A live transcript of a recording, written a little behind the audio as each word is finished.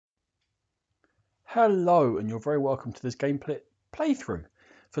Hello, and you're very welcome to this gameplay playthrough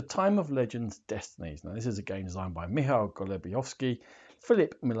for Time of Legends Destinies. Now, this is a game designed by Michał Golebiowski.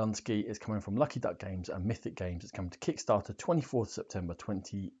 Filip Miluński is coming from Lucky Duck Games and Mythic Games. It's coming to Kickstarter 24th September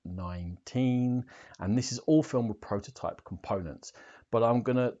 2019, and this is all filmed with prototype components. But I'm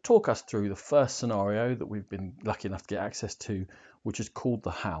going to talk us through the first scenario that we've been lucky enough to get access to, which is called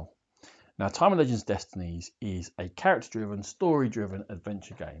the Howl. Now, Time of Legends Destinies is a character-driven, story-driven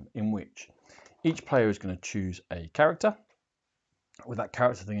adventure game in which each player is going to choose a character. With that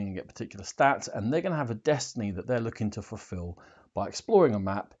character, they're going to get particular stats, and they're going to have a destiny that they're looking to fulfill by exploring a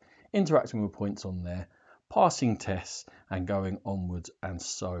map, interacting with points on there, passing tests, and going onwards and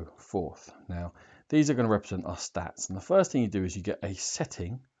so forth. Now, these are going to represent our stats, and the first thing you do is you get a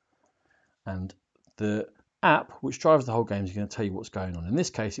setting, and the app, which drives the whole game, is going to tell you what's going on. In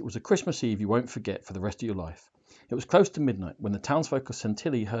this case, it was a Christmas Eve you won't forget for the rest of your life. It was close to midnight when the townsfolk of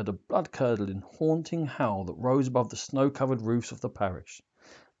Centilli heard a blood-curdling, haunting howl that rose above the snow-covered roofs of the parish.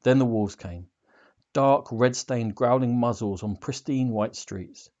 Then the wolves came, dark, red-stained, growling muzzles on pristine white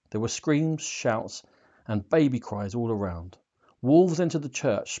streets. There were screams, shouts, and baby cries all around. Wolves entered the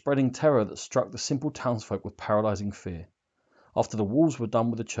church, spreading terror that struck the simple townsfolk with paralyzing fear. After the wolves were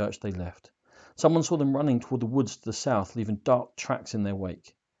done with the church, they left. Someone saw them running toward the woods to the south, leaving dark tracks in their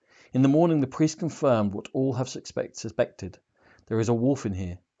wake. In the morning, the priest confirmed what all have suspected. There is a wolf in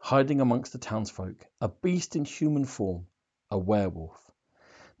here, hiding amongst the townsfolk, a beast in human form, a werewolf.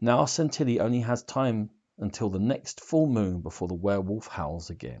 Now Centilli only has time until the next full moon before the werewolf howls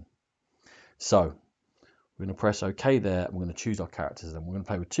again. So, we're going to press OK there, and we're going to choose our characters. Then we're going to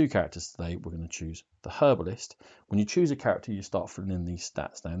play with two characters today. We're going to choose the herbalist. When you choose a character, you start filling in these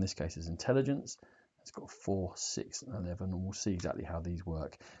stats. Now, in this case, it's intelligence. It's got 4, 6, and 11, and we'll see exactly how these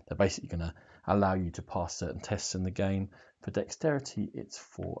work. They're basically going to allow you to pass certain tests in the game. For dexterity, it's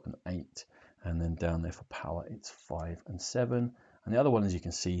 4 and 8, and then down there for power, it's 5 and 7. And the other one, as you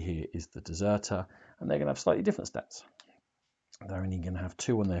can see here, is the deserter, and they're going to have slightly different stats. They're only going to have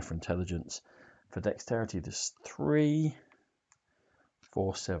 2 on there for intelligence. For dexterity, there's 3,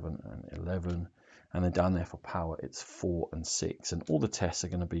 4, 7, and 11. And then down there for power, it's 4 and 6. And all the tests are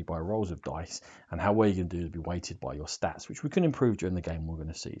going to be by rolls of dice. And how well you're going to do is be weighted by your stats, which we can improve during the game, we're going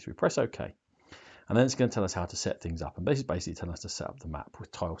to see. So we press OK. And then it's going to tell us how to set things up. And basically telling us to set up the map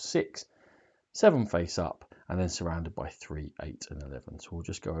with tile 6, 7 face up, and then surrounded by 3, 8, and 11. So we'll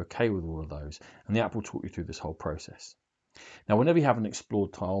just go OK with all of those. And the app will talk you through this whole process. Now, whenever you have an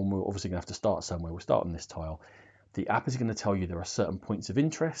explored tile, and we're obviously going to have to start somewhere, we'll start on this tile. The app is going to tell you there are certain points of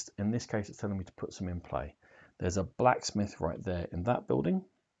interest. In this case, it's telling me to put some in play. There's a blacksmith right there in that building.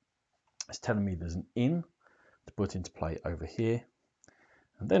 It's telling me there's an inn to put into play over here.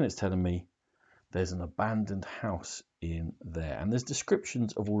 And then it's telling me there's an abandoned house in there. And there's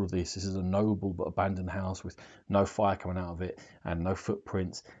descriptions of all of this. This is a noble but abandoned house with no fire coming out of it and no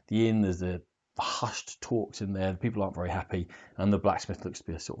footprints. The inn, there's the hushed talks in there. The people aren't very happy. And the blacksmith looks to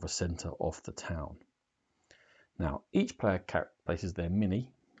be a sort of a centre of the town. Now, each player places their mini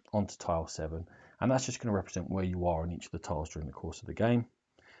onto tile 7, and that's just going to represent where you are on each of the tiles during the course of the game.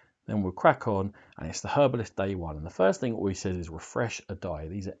 Then we'll crack on, and it's the herbalist day 1. And the first thing it always says is refresh a die.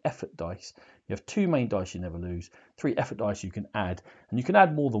 These are effort dice. You have 2 main dice you never lose, 3 effort dice you can add, and you can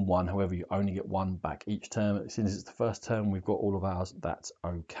add more than 1. However, you only get 1 back each turn. Since it's the first turn, we've got all of ours. That's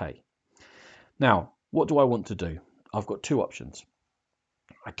okay. Now, what do I want to do? I've got 2 options.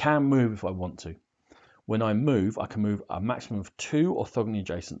 I can move if I want to. When I move, I can move a maximum of 2 orthogonally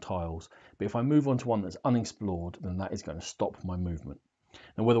adjacent tiles, but if I move onto one that's unexplored, then that is going to stop my movement.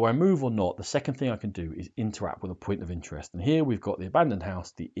 Now, whether I move or not, the second thing I can do is interact with a point of interest. And here we've got the abandoned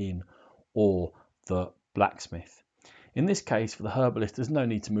house, the inn, or the blacksmith. In this case, for the herbalist, there's no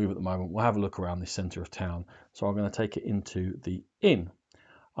need to move at the moment. We'll have a look around this centre of town. So I'm going to take it into the inn.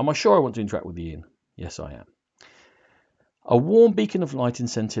 Am I sure I want to interact with the inn? Yes, I am. A warm beacon of light in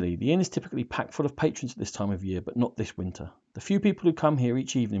Centilli, the inn is typically packed full of patrons at this time of year, but not this winter. The few people who come here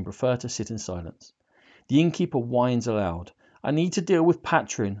each evening prefer to sit in silence. The innkeeper whines aloud. I need to deal with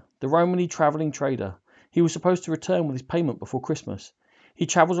Patrin, the Romany travelling trader. He was supposed to return with his payment before Christmas. He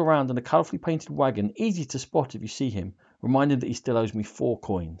travels around in a colourfully painted wagon, easy to spot if you see him, reminded that he still owes me 4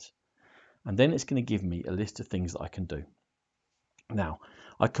 coins. And then it's going to give me a list of things that I can do. Now,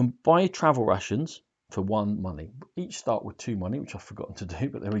 I can buy travel rations for 1 money. Each start with 2 money, which I've forgotten to do,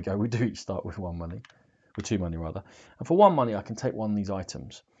 but there we go. We do each start with 1 money, with 2 money rather. And for 1 money, I can take one of these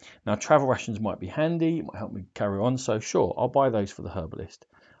items. Now, travel rations might be handy. It might help me carry on. So sure, I'll buy those for the herbalist.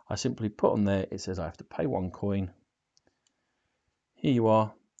 I simply put on there, it says I have to pay 1 coin. Here you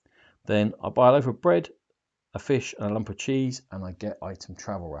are. Then I buy a loaf of bread, a fish and a lump of cheese, and I get item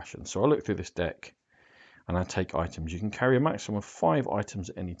travel rations. So I look through this deck and I take items. You can carry a maximum of 5 items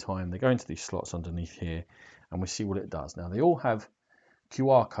at any time. They go into these slots underneath here, and we see what it does. Now, they all have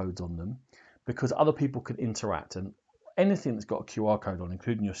QR codes on them because other people can interact, and anything that's got a QR code on,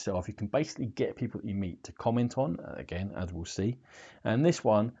 including yourself, you can basically get people that you meet to comment on, again, as we'll see. And this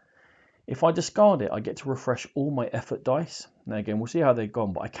one, if I discard it, I get to refresh all my effort dice. Now again, we'll see how they've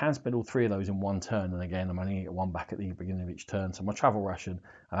gone, but I can spend all 3 of those in one turn, and again, I'm only going to get 1 back at the beginning of each turn, so my travel ration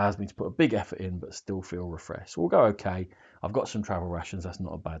allows me to put a big effort in, but still feel refreshed. So we'll go okay. I've got some travel rations, that's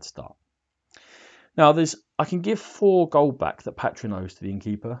not a bad start. Now, I can give 4 gold back that Patron owes to the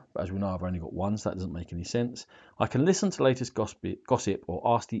innkeeper, but as we know, I've only got 1, so that doesn't make any sense. I can listen to the latest gossip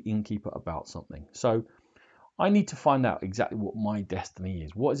or ask the innkeeper about something. So I need to find out exactly what my destiny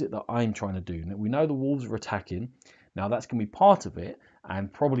is. What is it that I'm trying to do? Now, we know the wolves are attacking. Now, that's going to be part of it,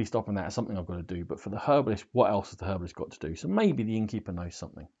 and probably stopping that is something I've got to do. But for the herbalist, what else has the herbalist got to do? So maybe the innkeeper knows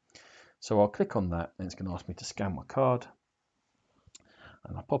something. So I'll click on that, and it's going to ask me to scan my card.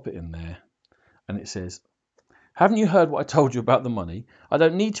 And I pop it in there, and it says, "Haven't you heard what I told you about the money? I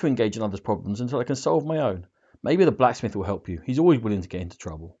don't need to engage in others' problems until I can solve my own. Maybe the blacksmith will help you. He's always willing to get into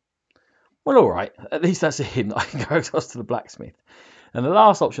trouble." Well, all right, at least that's a hint. I can go across to the blacksmith. And the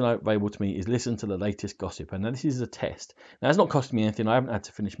last option available to me is listen to the latest gossip. And now this is a test. Now, it's not costing me anything. I haven't had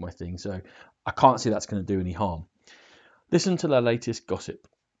to finish my thing, so I can't see that's going to do any harm. Listen to the latest gossip.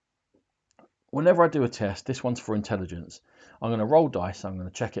 Whenever I do a test, this one's for intelligence. I'm going to roll dice. I'm going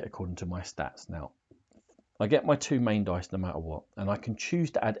to check it according to my stats. Now, I get my 2 main dice no matter what, and I can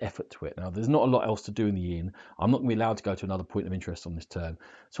choose to add effort to it. Now, there's not a lot else to do in the inn. I'm not going to be allowed to go to another point of interest on this turn.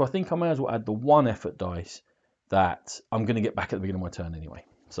 So I think I may as well add the 1 effort dice that I'm going to get back at the beginning of my turn anyway.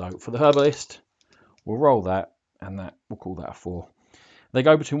 So for the herbalist, we'll roll that, and we'll call that a 4. They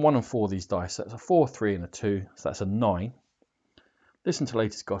go between 1 and 4, these dice. That's a 4, 3, and a 2, so that's a 9. Listen to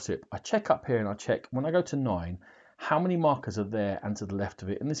latest gossip. I check up here, and I check, when I go to 9, how many markers are there and to the left of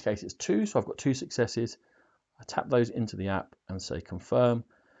it. In this case, it's 2, so I've got 2 successes. I tap those into the app and say confirm.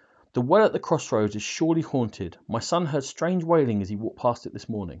 The well at the crossroads is surely haunted. My son heard strange wailing as he walked past it this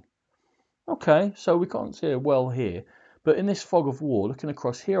morning. Okay, so we can't see a well here, but in this fog of war, looking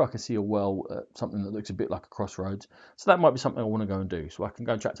across here, I can see a well, something that looks a bit like a crossroads. So that might be something I want to go and do. So I can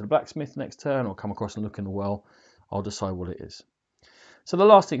go and chat to the blacksmith next turn, or come across and look in the well. I'll decide what it is. So the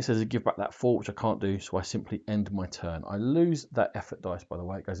last thing it says is give back that 4, which I can't do, so I simply end my turn. I lose that effort dice, by the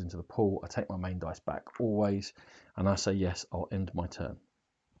way. It goes into the pool. I take my main dice back always, and I say yes, I'll end my turn.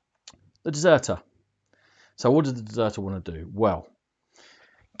 The deserter. So what does the deserter want to do? Well,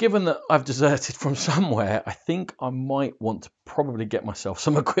 given that I've deserted from somewhere, I think I might want to probably get myself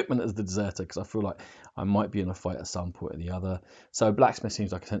some equipment as the deserter, because I feel like I might be in a fight at some point or the other. So blacksmith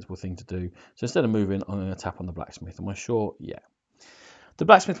seems like a sensible thing to do. So instead of moving, I'm going to tap on the blacksmith. Am I sure? Yeah. The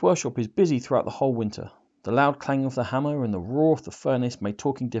blacksmith workshop is busy throughout the whole winter. The loud clang of the hammer and the roar of the furnace made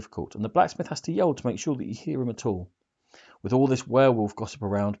talking difficult, and the blacksmith has to yell to make sure that you hear him at all. With all this werewolf gossip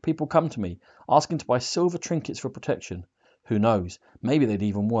around, people come to me, asking to buy silver trinkets for protection. Who knows, maybe they'd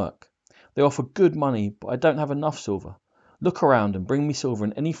even work. They offer good money, but I don't have enough silver. Look around and bring me silver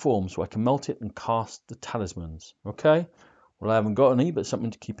in any form so I can melt it and cast the talismans. Okay? Well, I haven't got any, but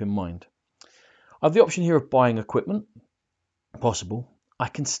something to keep in mind. I have the option here of buying equipment. Possible. I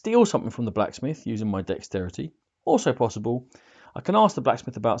can steal something from the blacksmith using my dexterity. Also possible. I can ask the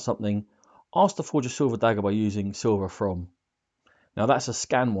blacksmith about something. Ask to forge a silver dagger by using silver from. Now that's a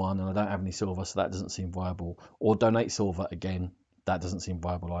scan one, and I don't have any silver, so that doesn't seem viable. Or donate silver, again, that doesn't seem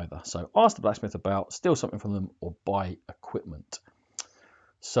viable either. So ask the blacksmith about, steal something from them, or buy equipment.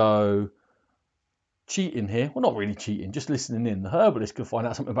 So cheating here, well, not really cheating, just listening in. The herbalist can find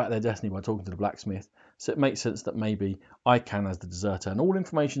out something about their destiny by talking to the blacksmith. So it makes sense that maybe I can as the deserter. And all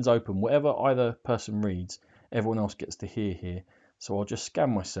information's open. Whatever either person reads, everyone else gets to hear here. So I'll just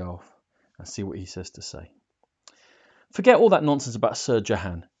scan myself and see what he says to say. Forget all that nonsense about Sir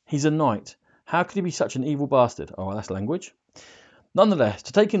Jahan. He's a knight. How could he be such an evil bastard? Oh, that's language. Nonetheless,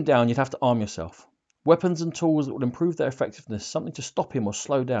 to take him down, you'd have to arm yourself. Weapons and tools that would improve their effectiveness, something to stop him or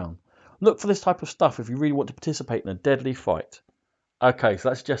slow down. Look for this type of stuff if you really want to participate in a deadly fight. Okay, so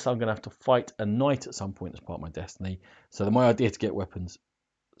that suggests I'm going to have to fight a knight at some point as part of my destiny. So my idea to get weapons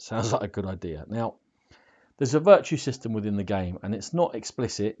sounds like a good idea. Now, there's a virtue system within the game, and it's not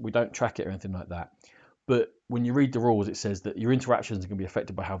explicit. We don't track it or anything like that. But when you read the rules, it says that your interactions are going to be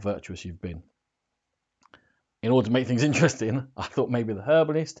affected by how virtuous you've been. In order to make things interesting, I thought maybe the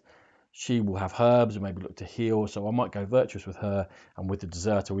herbalist, she will have herbs and maybe look to heal, so I might go virtuous with her. And with the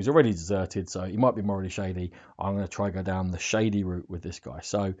deserter, he's already deserted, so he might be morally shady. I'm going to try to go down the shady route with this guy.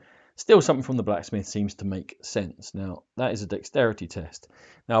 So Still, something from the blacksmith seems to make sense. Now, that is a dexterity test.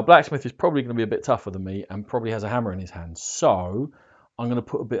 Now, a blacksmith is probably going to be a bit tougher than me and probably has a hammer in his hand. So, I'm going to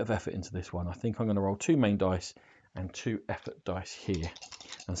put a bit of effort into this one. I think I'm going to roll 2 main dice and 2 effort dice here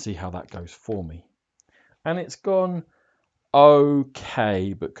and see how that goes for me. And it's gone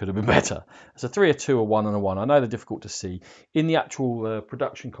okay, but could have been better. It's a 3, a 2, a 1, and a 1. I know they're difficult to see. In the actual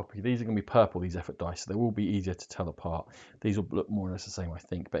production copy, these are going to be purple, these effort dice, so they will be easier to tell apart. These will look more or less the same, I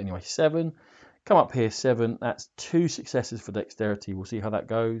think. But anyway, 7. Come up here, 7. That's 2 successes for dexterity. We'll see how that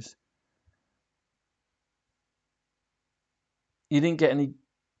goes. You didn't get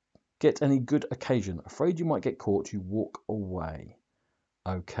any good occasion. Afraid you might get caught, you walk away.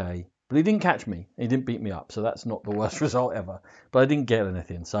 Okay. But he didn't catch me. He didn't beat me up. So that's not the worst result ever. But I didn't get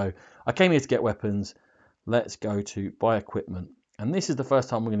anything. So I came here to get weapons. Let's go to buy equipment. And this is the first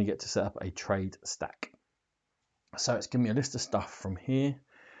time we're going to get to set up a trade stack. So it's giving me a list of stuff from here.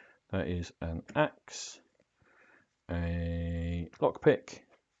 That is an axe, a lockpick,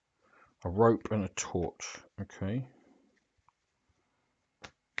 a rope, and a torch. Okay.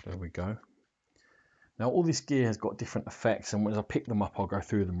 There we go. Now, all this gear has got different effects, and as I pick them up, I'll go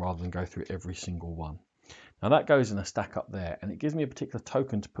through them rather than go through every single one. Now, that goes in a stack up there, and it gives me a particular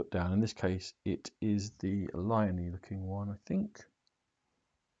token to put down. In this case, it is the lion-y looking one, I think.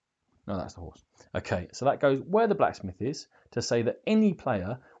 No, that's the horse. Okay, so that goes where the blacksmith is, to say that any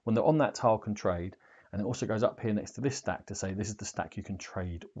player, when they're on that tile, can trade. And it also goes up here next to this stack to say this is the stack you can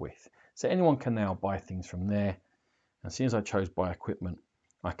trade with. So anyone can now buy things from there. And seeing as I chose buy equipment,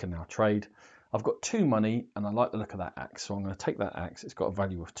 I can now trade. I've got 2 money, and I like the look of that axe, so I'm going to take that axe. It's got a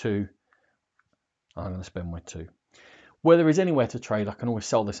value of 2. I'm going to spend my 2. Where there is anywhere to trade, I can always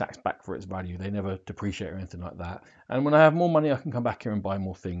sell this axe back for its value. They never depreciate or anything like that. And when I have more money, I can come back here and buy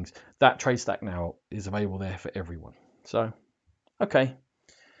more things. That trade stack now is available there for everyone. So, okay.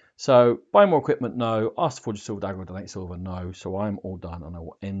 So, buy more equipment, no. Ask to forge a silver dagger or donate silver, no. So I'm all done, and I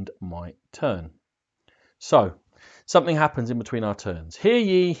will end my turn. So, something happens in between our turns. Hear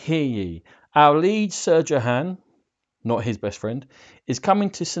ye, hear ye. Our lead, Sir Johan, not his best friend, is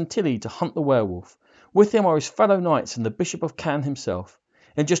coming to Santilli to hunt the werewolf. With him are his fellow knights and the Bishop of Cannes himself.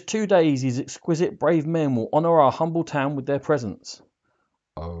 In just 2 days, these exquisite brave men will honour our humble town with their presence.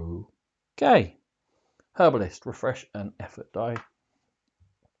 Okay. Herbalist, refresh and effort die.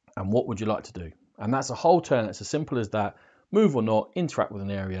 And what would you like to do? And that's a whole turn. It's as simple as that. Move or not, interact with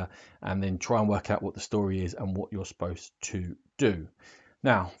an area, and then try and work out what the story is and what you're supposed to do.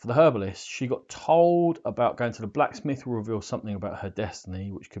 Now, for the herbalist, she got told about going to the blacksmith who will reveal something about her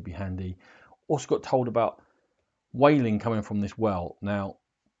destiny, which could be handy. Also got told about wailing coming from this well. Now,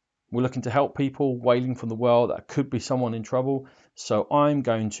 we're looking to help people wailing from the well. That could be someone in trouble. So I'm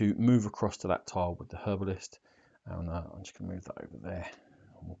going to move across to that tile with the herbalist. And I'm just going to move that over there.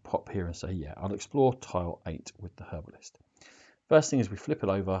 And we'll pop here and say, yeah, I'll explore tile 8 with the herbalist. First thing is we flip it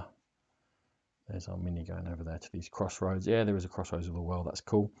over. There's our mini going over there to these crossroads. Yeah, there is a crossroads of the world. That's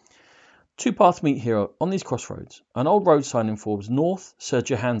cool. 2 paths meet here on these crossroads. An old road sign informs north, Sir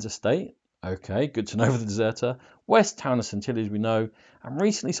Johan's estate. Okay, good to know for the deserter. West, town of Santilli, as we know. And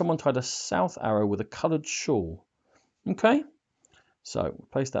recently someone tied a south arrow with a coloured shawl. Okay, so we'll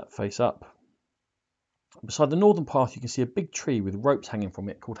place that face up. Beside the northern path, you can see a big tree with ropes hanging from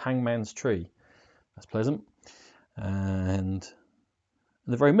it called Hangman's Tree. That's pleasant. And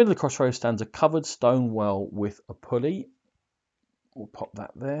in the very middle of the crossroads stands a covered stone well with a pulley. We'll pop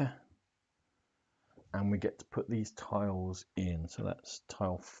that there. And we get to put these tiles in. So that's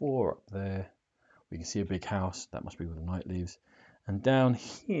tile 4 up there. We can see a big house. That must be where the knight lives. And down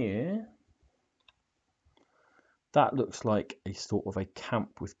here, that looks like a sort of a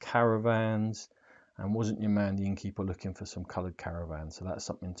camp with caravans. And wasn't your man, the innkeeper, looking for some coloured caravans? So that's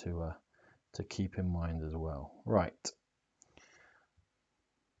something to keep in mind as well. Right.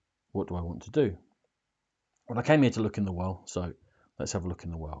 What do I want to do? Well, I came here to look in the well, so let's have a look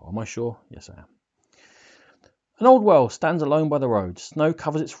in the well. Am I sure? Yes, I am. An old well stands alone by the road. Snow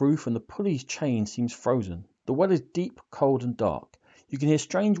covers its roof and the pulley's chain seems frozen. The well is deep, cold and dark. You can hear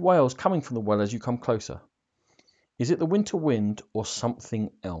strange wails coming from the well as you come closer. Is it the winter wind or something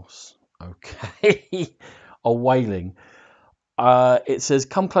else? Okay, a wailing. It says,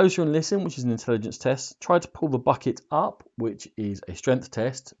 come closer and listen, which is an intelligence test. Try to pull the bucket up, which is a strength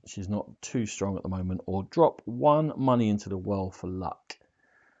test. She's not too strong at the moment. Or drop 1 money into the well for luck.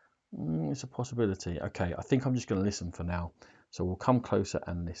 It's a possibility. Okay, I think I'm just going to listen for now. So we'll come closer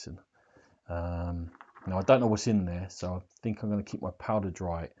and listen. Now, I don't know what's in there, so I think I'm going to keep my powder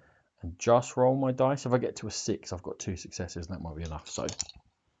dry and just roll my dice. If I get to a 6, I've got 2 successes, and that might be enough. So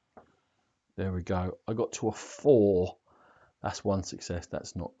there we go. I got to a 4. That's one success.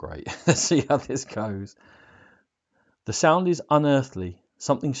 That's not great. Let's see how this goes. The sound is unearthly.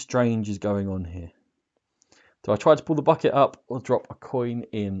 Something strange is going on here. Do I try to pull the bucket up or drop a coin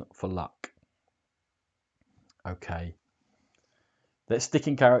in for luck? Okay. Let's stick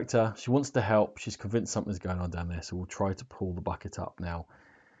in character. She wants to help. She's convinced something's going on down there, so we'll try to pull the bucket up now.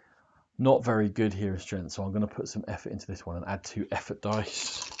 Not very good here in strength, so I'm going to put some effort into this one and add 2 effort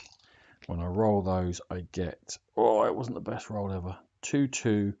dice. When I roll those, I get... Oh, it wasn't the best roll ever. 2,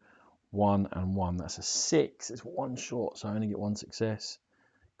 2, 1, and 1. That's a 6. It's 1 short, so I only get 1 success.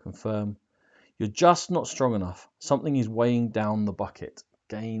 Confirm. You're just not strong enough. Something is weighing down the bucket.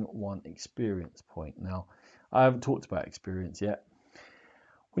 Gain 1 experience point. Now, I haven't talked about experience yet.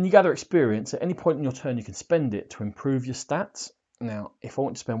 When you gather experience, at any point in your turn, you can spend it to improve your stats. Now, if I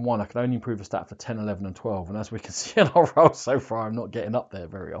want to spend 1, I can only improve a stat for 10, 11, and 12. And as we can see in our rolls so far, I'm not getting up there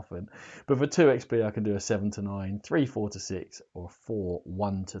very often. But for 2 XP, I can do a 7 to 9, 3, 4 to 6, or 4,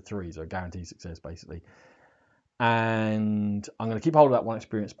 1 to 3. So guaranteed success, basically. And I'm going to keep hold of that 1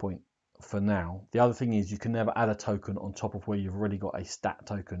 experience point for now. The other thing is you can never add a token on top of where you've already got a stat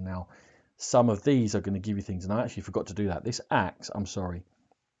token. Now, some of these are going to give you things. And I actually forgot to do that. This axe, I'm sorry.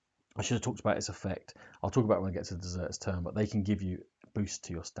 I should have talked about its effect. I'll talk about it when I get to the deserter's turn, but they can give you boosts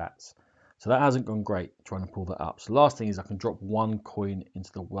to your stats. So that hasn't gone great trying to pull that up. So the last thing is I can drop 1 coin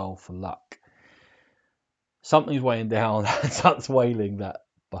into the well for luck. Something's weighing down and starts wailing that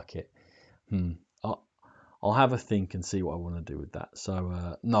bucket. I'll have a think and see what I want to do with that.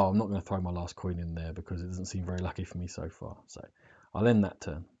 So no, I'm not going to throw my last coin in there because it doesn't seem very lucky for me so far. So I'll end that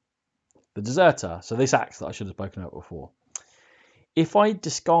turn. The deserter. So this axe that I should have spoken about before. If I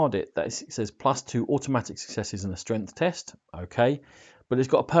discard it, that is, it says +2 automatic successes in a strength test. Okay, but it's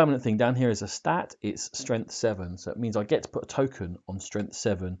got a permanent thing down here as a stat. It's strength 7, so it means I get to put a token on strength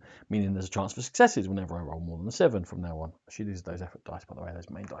 7, meaning there's a chance for successes whenever I roll more than a 7 from now on. I should use those effort dice, by the way. Those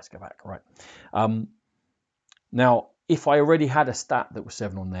main dice go back, right? Now, if I already had a stat that was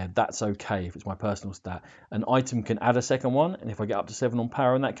 7 on there, that's okay if it's my personal stat. An item can add a second one, and if I get up to 7 on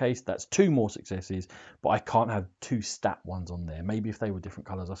power in that case, that's 2 more successes, but I can't have 2 stat ones on there. Maybe if they were different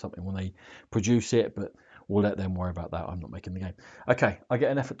colours or something when they produce it, but we'll let them worry about that. I'm not making the game. Okay, I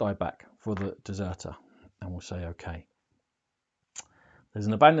get an effort die back for the deserter, and we'll say okay. There's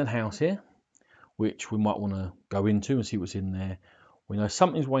an abandoned house here, which we might want to go into and see what's in there. We know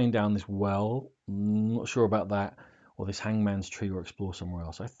something's weighing down this well. Not sure about that. Or this hangman's tree, or explore somewhere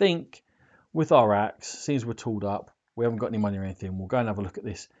else. I think with our axe, seems we're tooled up, we haven't got any money or anything, we'll go and have a look at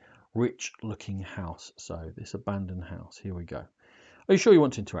this rich looking house. So this abandoned house, here we go. Are you sure you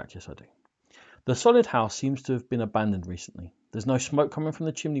want to interact? Yes, I do. The solid house seems to have been abandoned recently. There's no smoke coming from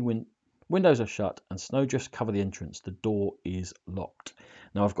the chimney, windows are shut, and snowdrifts cover the entrance. The door is locked.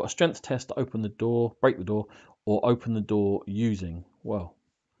 Now I've got a strength test to open the door, break the door, or open the door using, well,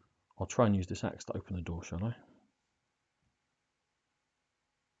 I'll try and use this axe to open the door, shall I?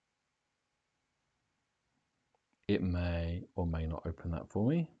 It may or may not open that for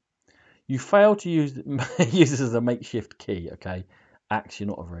me. You fail to use this as a makeshift key, okay? Axe, you're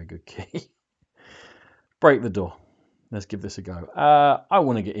not a very good key. Break the door. Let's give this a go. I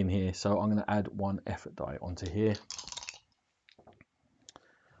want to get in here, so I'm going to add 1 effort die onto here.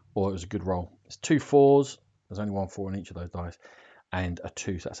 Or it was a good roll. It's 2 4s. There's only 1 4 on each of those dice. And a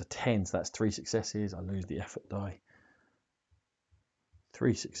 2, so that's a 10. So that's 3 successes. I lose the effort die.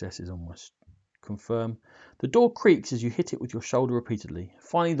 3 successes on my confirm. The door creaks as you hit it with your shoulder repeatedly.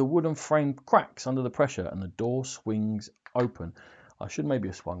 Finally, the wooden frame cracks under the pressure and the door swings open. I should maybe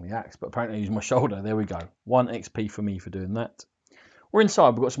have swung the axe, but apparently I used my shoulder. There we go. 1 XP for me for doing that. We're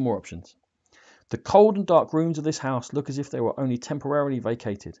inside. We've got some more options. The cold and dark rooms of this house look as if they were only temporarily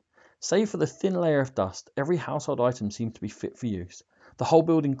vacated. Save for the thin layer of dust, every household item seems to be fit for use. The whole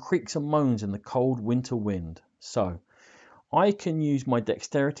building creaks and moans in the cold winter wind. So, I can use my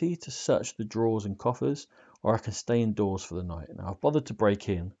dexterity to search the drawers and coffers, or I can stay indoors for the night. Now, I've bothered to break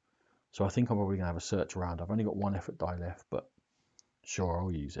in, so I think I'm probably going to have a search around. I've only got 1 effort die left, but sure,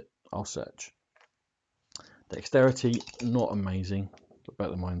 I'll use it. I'll search. Dexterity, not amazing, but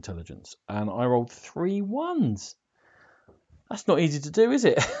better than my intelligence. And I rolled 3 1s. That's not easy to do, is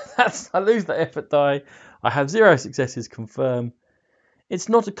it? I lose that effort die. I have 0 successes, confirm. It's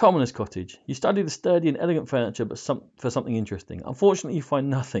not a commoner's cottage. You study the sturdy and elegant furniture but for something interesting. Unfortunately, you find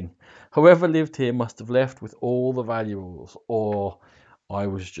nothing. Whoever lived here must have left with all the valuables, or I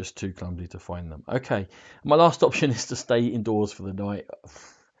was just too clumsy to find them. Okay, my last option is to stay indoors for the night.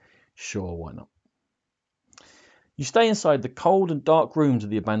 Sure, why not? You stay inside the cold and dark rooms of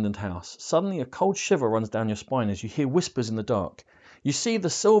the abandoned house. Suddenly, a cold shiver runs down your spine as you hear whispers in the dark. You see the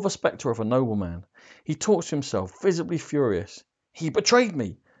silver spectre of a nobleman. He talks to himself, visibly furious. He betrayed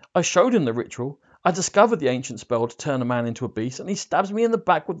me. I showed him the ritual. I discovered the ancient spell to turn a man into a beast, and he stabs me in the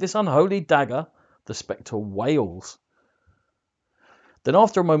back with this unholy dagger. The spectre wails. Then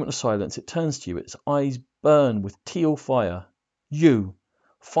after a moment of silence, it turns to you. Its eyes burn with teal fire. You,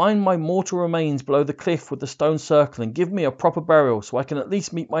 find my mortal remains below the cliff with the stone circle and give me a proper burial so I can at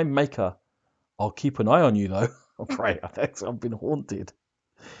least meet my maker. I'll keep an eye on you, though. Oh, great. I've been haunted.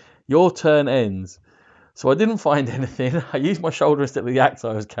 Your turn ends. So I didn't find anything. I used my shoulder instead of the axe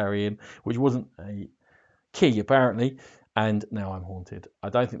I was carrying, which wasn't a key, apparently. And now I'm haunted. I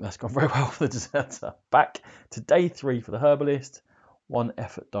don't think that's gone very well for the deserter. Back to day 3 for the herbalist. 1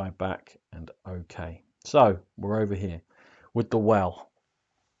 effort die back, and okay. So we're over here with the well.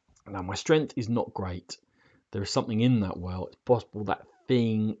 Now my strength is not great. There is something in that well. It's possible that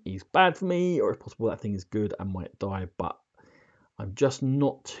thing is bad for me, or it's possible that thing is good and might die, but I'm just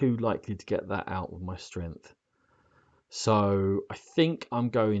not too likely to get that out with my strength. So I think I'm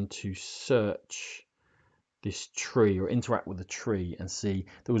going to search this tree or interact with the tree and see.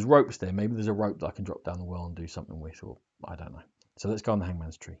 There was ropes there. Maybe there's a rope that I can drop down the well and do something with, or I don't know. So let's go on the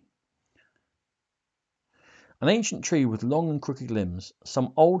hangman's tree. An ancient tree with long and crooked limbs.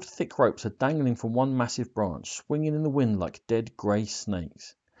 Some old thick ropes are dangling from one massive branch, swinging in the wind like dead grey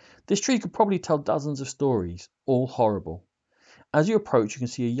snakes. This tree could probably tell dozens of stories, all horrible. As you approach, you can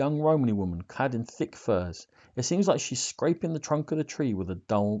see a young Romany woman clad in thick furs. It seems like she's scraping the trunk of the tree with a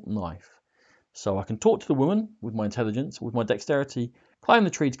dull knife. So I can talk to the woman with my intelligence, with my dexterity, climb the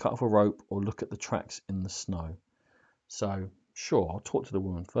tree to cut off a rope, or look at the tracks in the snow. So, sure, I'll talk to the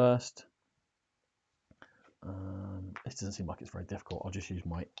woman first. This doesn't seem like it's very difficult. I'll just use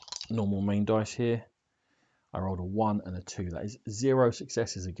my normal main dice here. I rolled a 1 and a 2. That is 0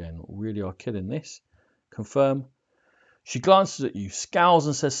 successes again. Really are killing this. Confirm. She glances at you, scowls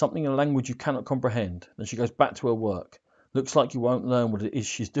and says something in a language you cannot comprehend. Then she goes back to her work. Looks like you won't learn what it is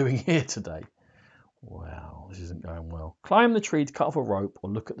she's doing here today. Wow, this isn't going well. Climb the tree to cut off a rope or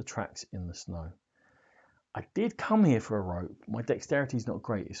look at the tracks in the snow. I did come here for a rope. My dexterity is not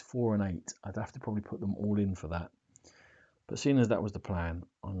great. It's 4 and 8. I'd have to probably put them all in for that. But seeing as that was the plan,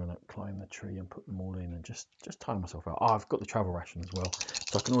 I'm going to climb the tree and put them all in and just tire myself out. Oh, I've got the travel ration as well,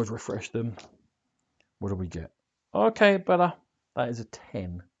 so I can always refresh them. What do we get? Okay, better. That is a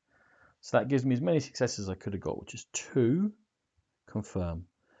 10. So that gives me as many successes as I could have got, which is 2. Confirm.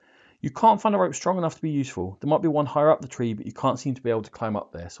 You can't find a rope strong enough to be useful. There might be one higher up the tree, but you can't seem to be able to climb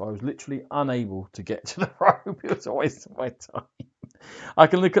up there. So I was literally unable to get to the rope. It was a waste of my time. I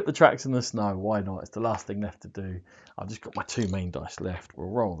can look at the tracks in the snow. Why not? It's the last thing left to do. I've just got my 2 main dice left. We'll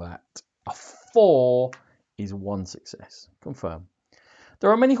roll that. A 4 is 1 success. Confirm. There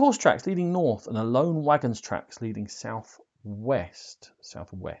are many horse tracks leading north and a lone wagon's tracks leading southwest.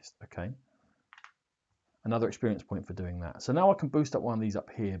 Southwest, okay. Another experience point for doing that. So now I can boost up one of these up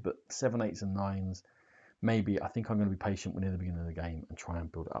here, but 7, 8s and 9s, maybe. I think I'm going to be patient near the beginning of the game and try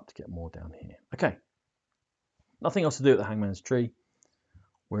and build it up to get more down here. Okay. Nothing else to do at the hangman's tree.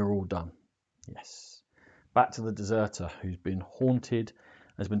 We're all done. Yes. Back to the deserter who's been haunted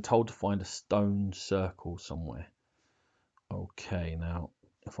and has been told to find a stone circle somewhere. Okay, now,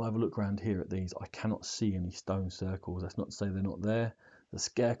 if I have a look around here at these, I cannot see any stone circles. That's not to say they're not there. There's a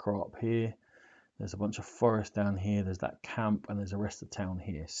scarecrow up here. There's a bunch of forest down here. There's that camp, and there's the rest of town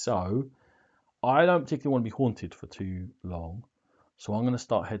here. So I don't particularly want to be haunted for too long. So I'm going to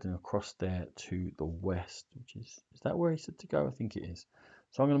start heading across there to the west, which is that where he said to go? I think it is.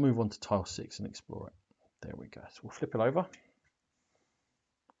 So I'm going to move on to tile 6 and explore it. There we go. So we'll flip it over,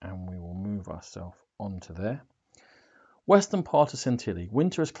 and we will move ourselves onto there. Western part of Centilli.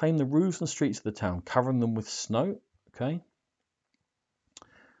 Winter has claimed the roofs and streets of the town, covering them with snow. Okay.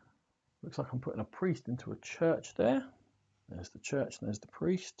 Looks like I'm putting a priest into a church there. There's the church and there's the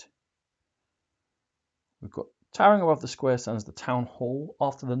priest. We've got towering above the square stands the town hall.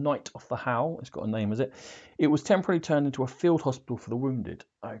 After the night of the Howl, it's got a name, is it? It was temporarily turned into a field hospital for the wounded.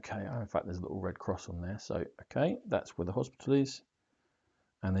 Okay, in fact, there's a little red cross on there. So, okay, that's where the hospital is.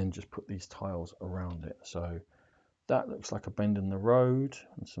 And then just put these tiles around it. So that looks like a bend in the road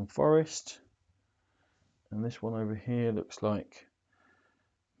and some forest. And this one over here looks like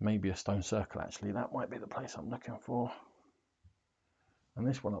maybe a stone circle, actually. That might be the place I'm looking for. And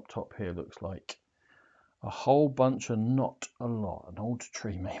this one up top here looks like a whole bunch of not a lot. An old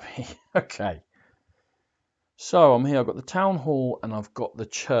tree, maybe. Okay. So I'm here. I've got the town hall and I've got the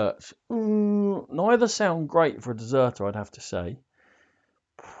church. Neither sound great for a deserter, I'd have to say.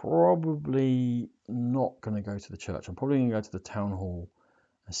 Probably not going to go to the church. I'm probably going to go to the town hall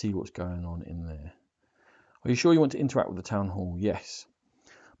and see what's going on in there. Are you sure you want to interact with the town hall? Yes.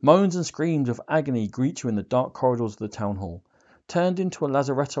 Moans and screams of agony greet you in the dark corridors of the town hall. Turned into a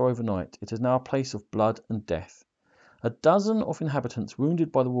lazaretto overnight, it is now a place of blood and death. A dozen of inhabitants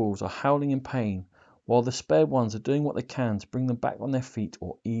wounded by the wolves are howling in pain, while the spared ones are doing what they can to bring them back on their feet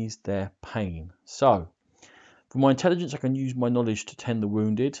or ease their pain. So, for my intelligence, I can use my knowledge to tend the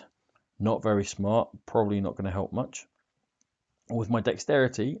wounded. Not very smart, probably not going to help much. With my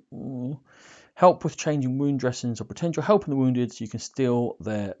dexterity, help with changing wound dressings or potential help in the wounded so you can steal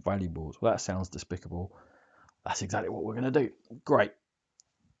their valuables. Well, that sounds despicable. That's exactly what we're going to do. Great.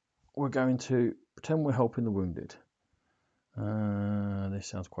 We're going to pretend we're helping the wounded. This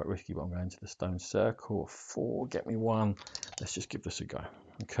sounds quite risky, but I'm going to the stone circle. 4, get me 1. Let's just give this a go.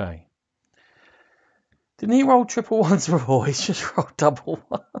 Okay. Didn't he roll triple ones before? He's just rolled double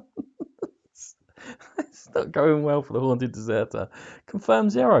ones. It's not going well for the haunted deserter. Confirm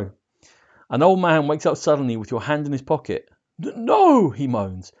 0. An old man wakes up suddenly with your hand in his pocket. No, he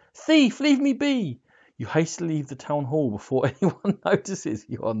moans. Thief, leave me be. You hastily leave the town hall before anyone notices.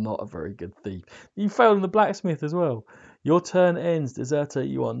 You are not a very good thief. You failed in the blacksmith as well. Your turn ends, deserter.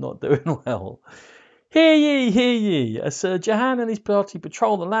 You are not doing well. Hear ye, hear ye. As Sir Jahan and his party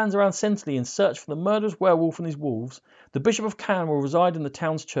patrol the lands around Sentinel in search for the murderous werewolf and his wolves, the Bishop of Cannes will reside in the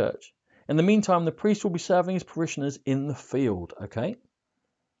town's church. In the meantime, the priest will be serving his parishioners in the field. Okay.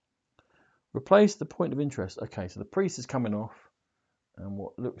 Replace the point of interest. Okay, so the priest is coming off, and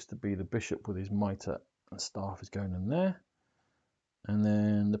what looks to be the bishop with his mitre and staff is going in there. And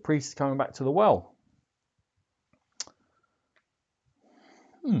then the priest is coming back to the well.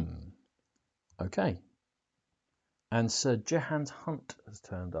 Okay. And Sir Jehan's hunt has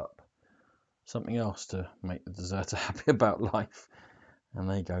turned up. Something else to make the deserter happy about life. And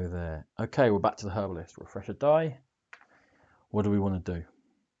they go there. Okay, we're back to the herbalist. Refresh a die. What do we want to do?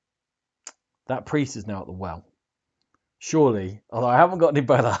 That priest is now at the well. Surely, although I haven't got any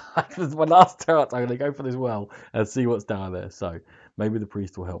better, my last turn, I'm going to go for this well and see what's down there. So maybe the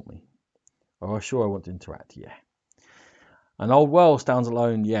priest will help me. Or sure I want to interact. Yeah. An old well stands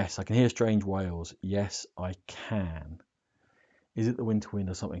alone. Yes. I can hear strange wails. Yes, I can. Is it the winter wind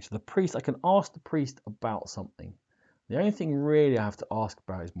or something? So the priest, I can ask the priest about something. The only thing really I have to ask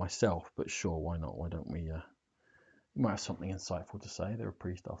about is myself. But sure, why not? Why don't we? You might have something insightful to say. They're a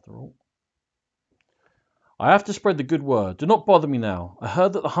priest after all. I have to spread the good word. Do not bother me now. I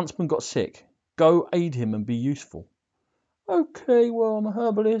heard that the huntsman got sick. Go aid him and be useful. Okay, well, I'm a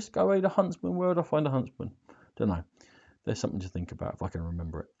herbalist. Go aid a huntsman. Where would I find a huntsman? Don't know. There's something to think about if I can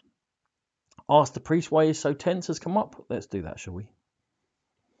remember it. Ask the priest why he's so tense has come up. Let's do that, shall we?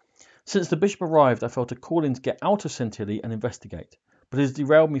 Since the bishop arrived, I felt a calling to get out of Sentinel and investigate, but it has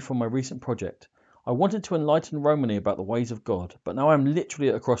derailed me from my recent project. I wanted to enlighten Romany about the ways of God, but now I'm literally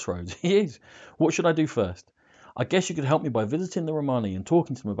at a crossroads. He is. What should I do first? I guess you could help me by visiting the Romani and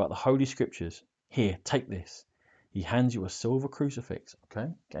talking to them about the Holy Scriptures. Here, take this. He hands you a silver crucifix.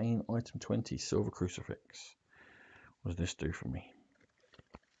 Okay, gain item 20, silver crucifix. What does this do for me?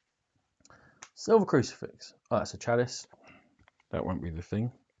 Silver crucifix. Oh, that's a chalice. That won't be the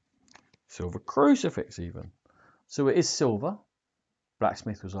thing. Silver crucifix even. So it is silver.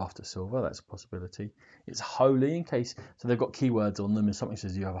 Blacksmith was after silver. That's a possibility. It's holy in case. So they've got keywords on them. If something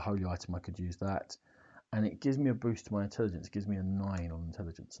says you have a holy item, I could use that. And it gives me a boost to my intelligence. It gives me a 9 on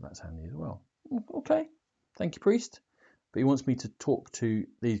intelligence. And that's handy as well. Okay. Thank you, priest. But he wants me to talk to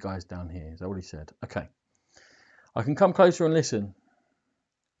these guys down here. Is that what he said? Okay. I can come closer and listen.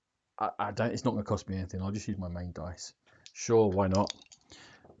 I don't. It's not going to cost me anything. I'll just use my main dice. Sure, why not?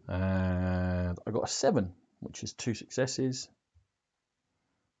 And I got a 7, which is 2 successes.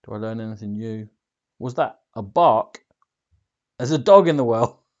 Do I learn anything new? Was that a bark? There's a dog in the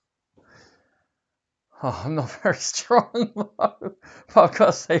well. Oh, I'm not very strong, but I've got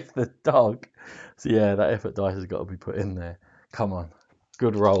to save the dog. So yeah, that effort dice has got to be put in there. Come on.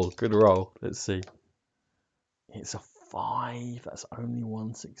 Good roll, good roll. Let's see. It's a 5. That's only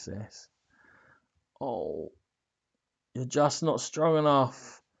 1 success. Oh, you're just not strong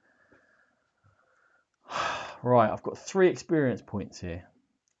enough. Right, I've got 3 experience points here.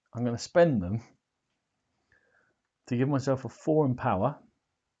 I'm going to spend them to give myself a 4 in power.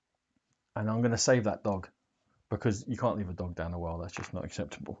 And I'm going to save that dog. Because you can't leave a dog down a well. That's just not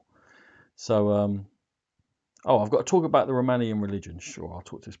acceptable. So, I've got to talk about the Romanian religion. Sure, I'll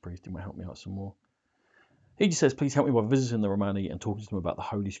talk to this priest. He might help me out some more. He just says, please help me by visiting the Romani and talking to them about the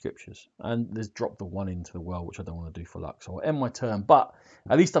Holy Scriptures. And there's dropped the 1 into the well, which I don't want to do for luck. So I'll end my turn. But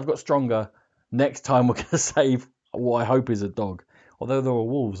at least I've got stronger. Next time we're going to save what I hope is a dog. Although there are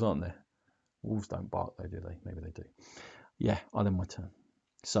wolves, aren't there? Wolves don't bark though, do they? Maybe they do. Yeah, I'll end my turn.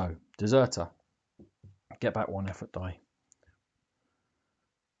 So, deserter. Get back 1 effort die.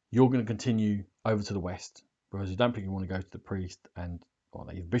 You're going to continue over to the west, because you don't think you want to go to the priest, and well,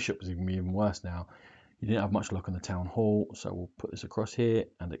 the bishop is even worse now. You didn't have much luck on the town hall, so we'll put this across here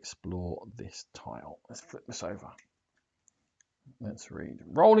and explore this tile. Let's flip this over. Let's read.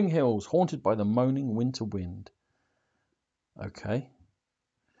 Rolling hills, haunted by the moaning winter wind. Okay.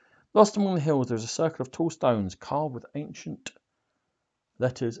 Lost among the hills, there's a circle of tall stones carved with ancient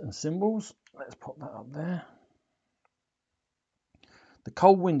letters and symbols. Let's pop that up there. The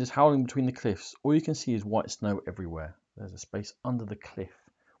cold wind is howling between the cliffs. All you can see is white snow everywhere. There's a space under the cliff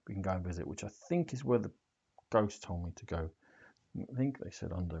we can go and visit, which I think is where the ghost told me to go. I think they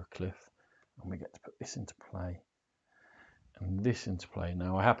said under a cliff. And we get to put this into play and this into play.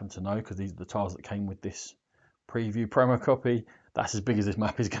 Now, I happen to know, because these are the tiles that came with this preview promo copy, that's as big as this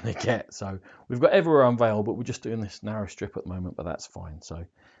map is going to get. So we've got everywhere unveiled, but we're just doing this narrow strip at the moment, but that's fine. So,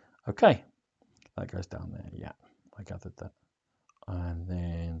 okay, that goes down there. Yeah, I gathered that. And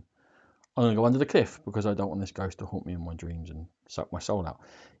then I'm going to go under the cliff, because I don't want this ghost to haunt me in my dreams and suck my soul out.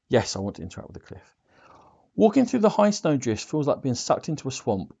 Yes, I want to interact with the cliff. Walking through the high snow drifts feels like being sucked into a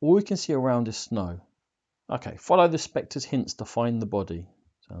swamp. All we can see around is snow. Okay, follow the spectre's hints to find the body.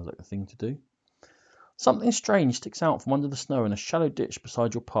 Sounds like a thing to do. Something strange sticks out from under the snow in a shallow ditch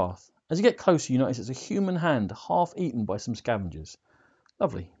beside your path. As you get closer, you notice it's a human hand, half eaten by some scavengers.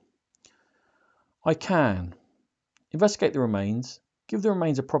 Lovely. I can investigate the remains, give the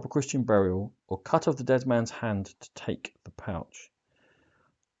remains a proper Christian burial, or cut off the dead man's hand to take the pouch.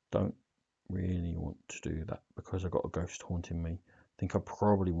 Don't really want to do that, because I've got a ghost haunting me. I think I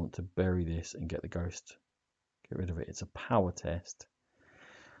probably want to bury this and get the ghost. Get rid of it. It's a power test.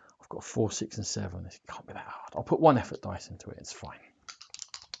 I've got 4, 6, and 7. It can't be that hard. I'll put 1 effort dice into it. It's fine.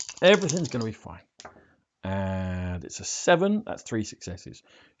 Everything's going to be fine. And it's a 7. That's 3 successes.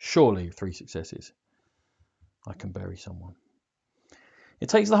 Surely 3 successes. I can bury someone. It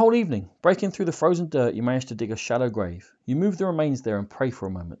takes the whole evening. Breaking through the frozen dirt, you manage to dig a shallow grave. You move the remains there and pray for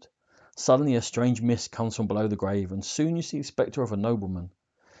a moment. Suddenly, a strange mist comes from below the grave, and soon you see the spectre of a nobleman.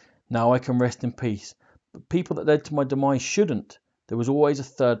 Now I can rest in peace. But people that led to my demise shouldn't. There was always a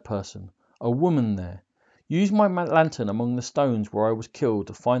third person, a woman there. Use my lantern among the stones where I was killed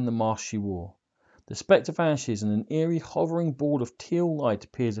to find the mask she wore. The spectre vanishes, and an eerie, hovering ball of teal light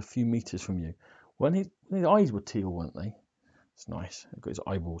appears a few meters from you. When his eyes were teal, weren't they? It's nice. I've got his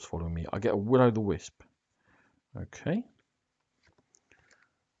eyeballs following me. I get a will-o'-the-wisp. Okay.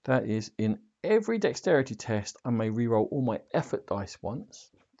 That is in every dexterity test. I may reroll all my effort dice once.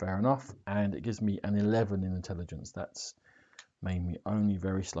 Fair enough. And it gives me an 11 in intelligence. That's made me only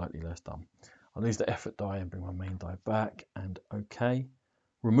very slightly less dumb. I'll lose the effort die and bring my main die back. And okay.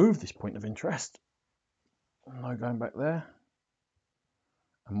 Remove this point of interest. No going back there.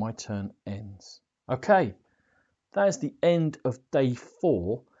 And my turn ends. Okay. That is the end of day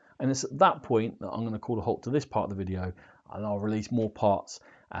 4. And it's at that point that I'm going to call a halt to this part of the video. And I'll release more parts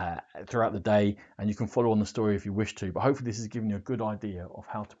throughout the day. And you can follow on the story if you wish to. But hopefully this has given you a good idea of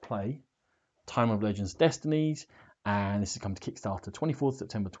how to play Time of Legends Destinies. And this has come to Kickstarter 24th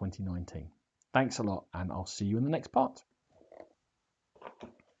September 2019. Thanks a lot, and I'll see you in the next part.